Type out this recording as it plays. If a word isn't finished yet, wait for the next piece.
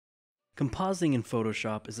Compositing in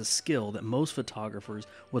Photoshop is a skill that most photographers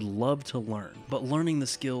would love to learn, but learning the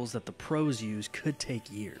skills that the pros use could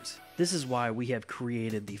take years. This is why we have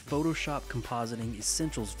created the Photoshop Compositing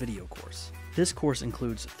Essentials video course. This course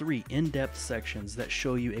includes 3 in-depth sections that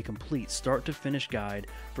show you a complete start-to-finish guide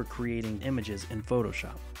for creating images in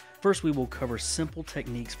Photoshop. First, we will cover simple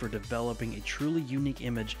techniques for developing a truly unique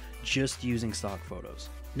image just using stock photos.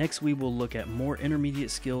 Next, we will look at more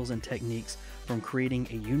intermediate skills and techniques from creating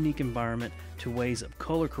a unique environment to ways of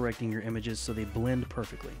color correcting your images so they blend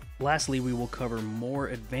perfectly. Lastly, we will cover more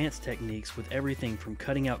advanced techniques with everything from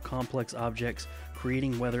cutting out complex objects,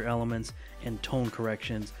 creating weather elements, and tone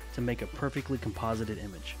corrections to make a perfectly composited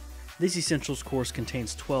image. This Essentials course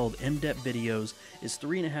contains 12 in-depth videos, is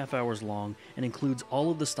 3.5 hours long, and includes all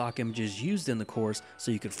of the stock images used in the course so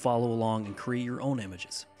you could follow along and create your own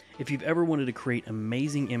images. If you've ever wanted to create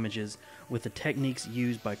amazing images with the techniques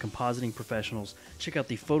used by compositing professionals, check out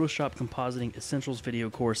the Photoshop Compositing Essentials video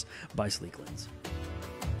course by Sleeklens.